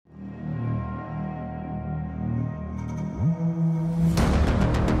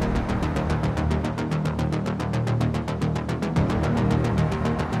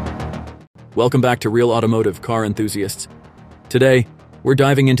Welcome back to Real Automotive car enthusiasts. Today, we're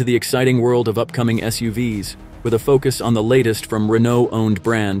diving into the exciting world of upcoming SUVs with a focus on the latest from Renault-owned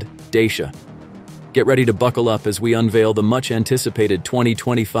brand, Dacia. Get ready to buckle up as we unveil the much-anticipated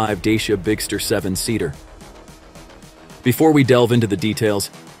 2025 Dacia Bigster 7-seater. Before we delve into the details,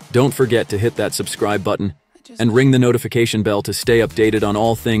 don't forget to hit that subscribe button and ring the notification bell to stay updated on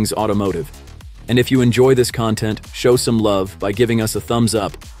all things automotive. And if you enjoy this content, show some love by giving us a thumbs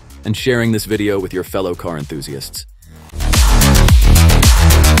up and sharing this video with your fellow car enthusiasts.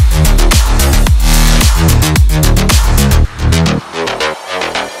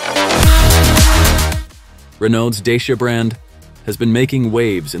 Renault's Dacia brand has been making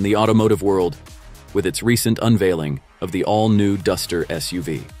waves in the automotive world with its recent unveiling of the all-new Duster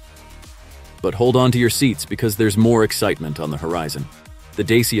SUV. But hold on to your seats because there's more excitement on the horizon. The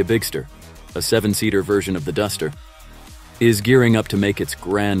Dacia Bigster, a 7-seater version of the Duster, is gearing up to make its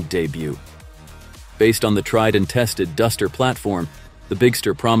grand debut. Based on the tried and tested Duster platform, the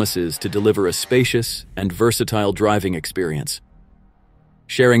Bigster promises to deliver a spacious and versatile driving experience.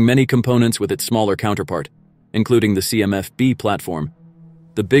 Sharing many components with its smaller counterpart, including the CMF-B platform,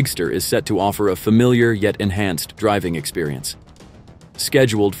 the Bigster is set to offer a familiar yet enhanced driving experience.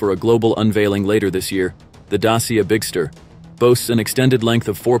 Scheduled for a global unveiling later this year, the Dacia Bigster boasts an extended length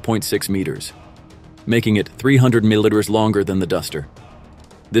of 4.6 meters, making it 300 milliliters longer than the Duster.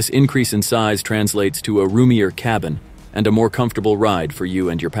 This increase in size translates to a roomier cabin and a more comfortable ride for you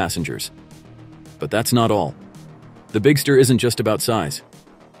and your passengers. But that's not all. The Bigster isn't just about size.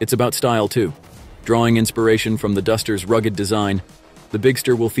 It's about style too. Drawing inspiration from the Duster's rugged design, the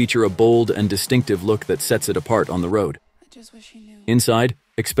Bigster will feature a bold and distinctive look that sets it apart on the road. Inside,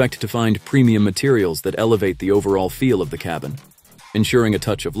 expect to find premium materials that elevate the overall feel of the cabin, ensuring a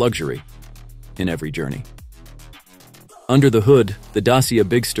touch of luxury in every journey. Under the hood, the Dacia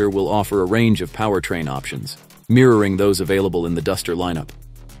Bigster will offer a range of powertrain options, mirroring those available in the Duster lineup.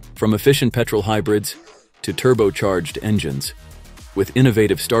 From efficient petrol hybrids to turbocharged engines, with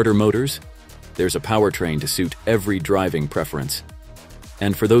innovative starter motors, there's a powertrain to suit every driving preference.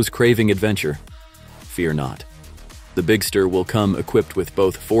 And for those craving adventure, fear not. The Bigster will come equipped with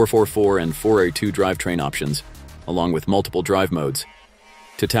both 444 and 482 drivetrain options, along with multiple drive modes,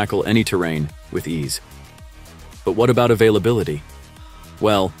 to tackle any terrain with ease. But what about availability?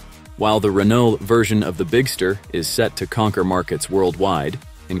 Well, while the Renault version of the Bigster is set to conquer markets worldwide,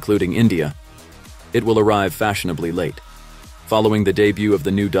 including India, it will arrive fashionably late, following the debut of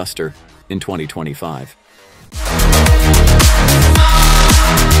the new Duster in 2025.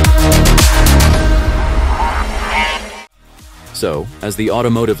 So, as the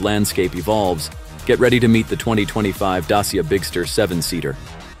automotive landscape evolves, get ready to meet the 2025 Dacia Bigster 7-seater,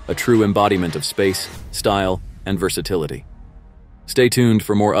 a true embodiment of space, style, and versatility. Stay tuned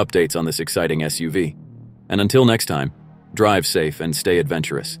for more updates on this exciting SUV. And until next time, drive safe and stay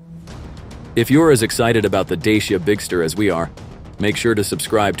adventurous. If you're as excited about the Dacia Bigster as we are, make sure to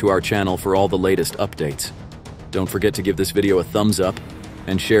subscribe to our channel for all the latest updates. Don't forget to give this video a thumbs up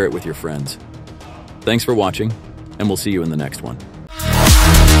and share it with your friends. Thanks for watching, and we'll see you in the next one.